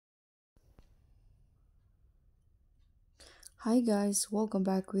Hi guys, welcome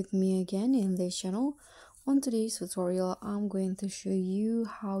back with me again in this channel. On today's tutorial, I'm going to show you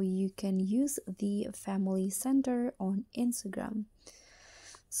how you can use the Family Center on Instagram.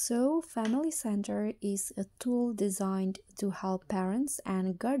 So, Family Center is a tool designed to help parents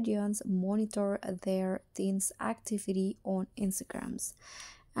and guardians monitor their teens' activity on Instagrams.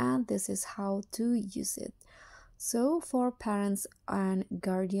 And this is how to use it. So, for parents and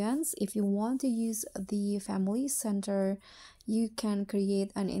guardians, if you want to use the Family Center, you can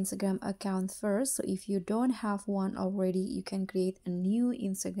create an Instagram account first. So, if you don't have one already, you can create a new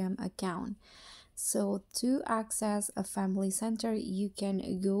Instagram account. So, to access a Family Center, you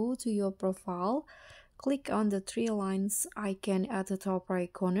can go to your profile, click on the three lines icon at the top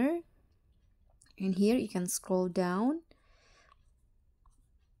right corner, and here you can scroll down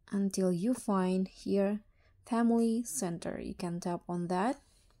until you find here Family Center. You can tap on that.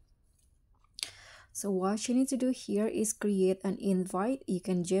 So what you need to do here is create an invite. You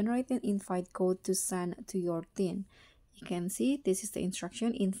can generate an invite code to send to your teen. You can see this is the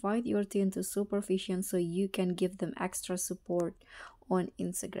instruction: invite your teen to supervision so you can give them extra support on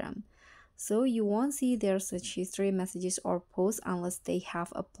Instagram. So you won't see their search history, messages, or posts unless they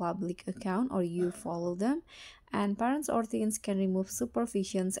have a public account or you follow them. And parents or teens can remove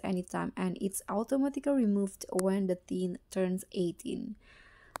supervisions anytime, and it's automatically removed when the teen turns 18.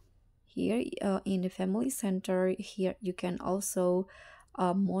 Here in the Family Center, here you can also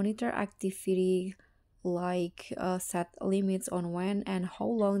monitor activity, like set limits on when and how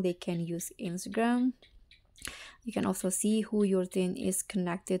long they can use Instagram. You can also see who your teen is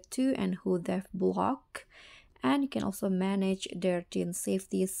connected to and who they've blocked. And you can also manage their teen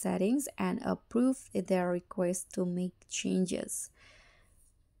safety settings and approve their request to make changes.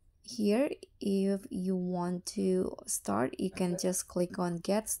 Here, if you want to start, you can just click on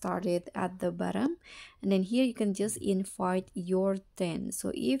get started at the bottom, and then here you can just invite your teen.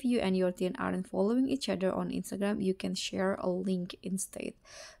 So if you and your teen aren't following each other on Instagram, you can share a link instead.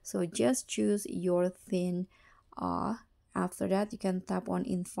 So just choose your teen. After that, you can tap on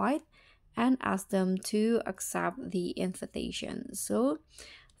invite and ask them to accept the invitation. So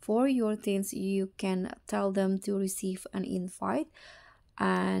for your teens, you can tell them to receive an invite,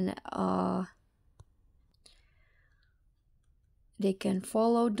 and they can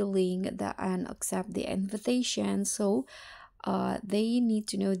follow the link and accept the invitation. So they need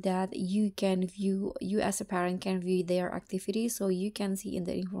to know that you as a parent can view their activity, so you can see in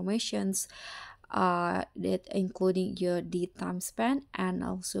the informations that including the time spent and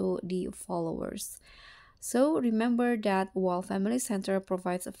also the followers. So remember that while Family Center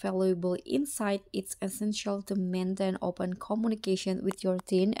provides a valuable insight, it's essential to maintain open communication with your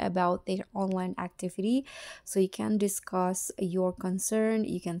teen about their online activity, so you can discuss your concern,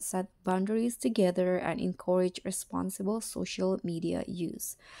 you can set boundaries together, and encourage responsible social media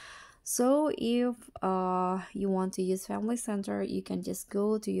use. So if you want to use Family Center, you can just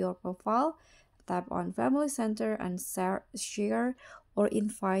go to your profile, tap on Family Center, and share or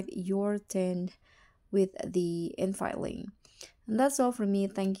invite your teen with the invite link. And that's all from me.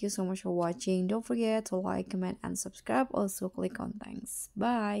 Thank you so much for watching. Don't forget to like, comment, and subscribe. Also click on thanks.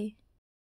 Bye.